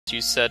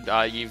You said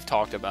you've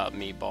talked about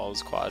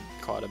meatballs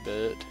quite a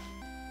bit.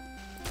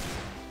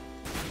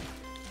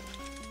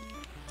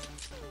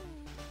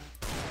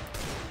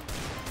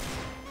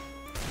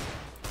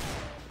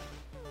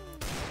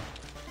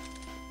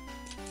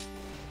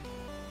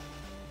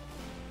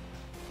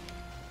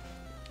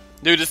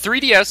 Dude, the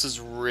 3DS is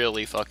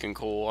really fucking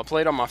cool. I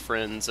played on my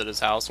friend's at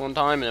his house one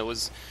time, and it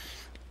was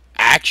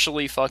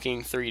actually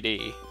fucking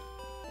 3D.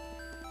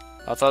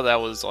 I thought that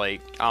was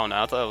like, I don't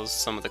know, I thought it was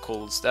some of the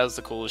coolest, that was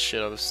the coolest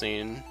shit I've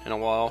seen in a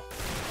while.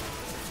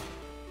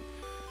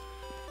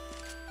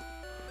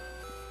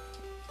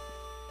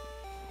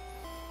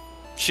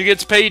 She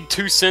gets paid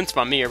 2 cents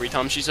by me every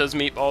time she says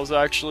meatballs,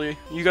 actually.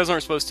 You guys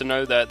aren't supposed to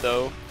know that,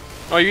 though.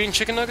 Oh, you eating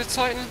chicken nuggets,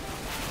 Titan?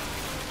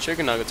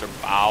 Chicken nuggets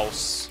are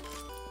bouse.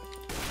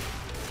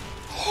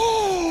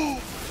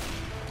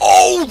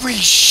 Holy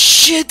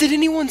shit, did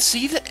anyone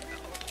see that?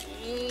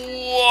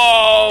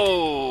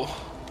 Whoa!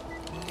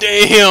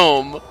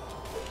 Damn!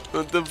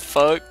 What the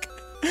fuck?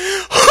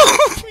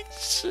 Holy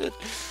shit.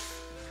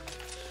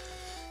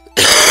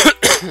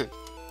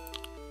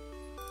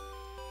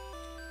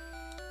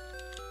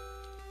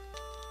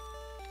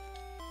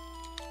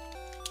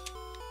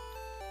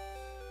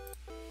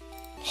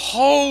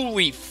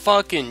 Holy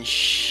fucking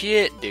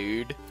shit,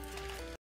 dude.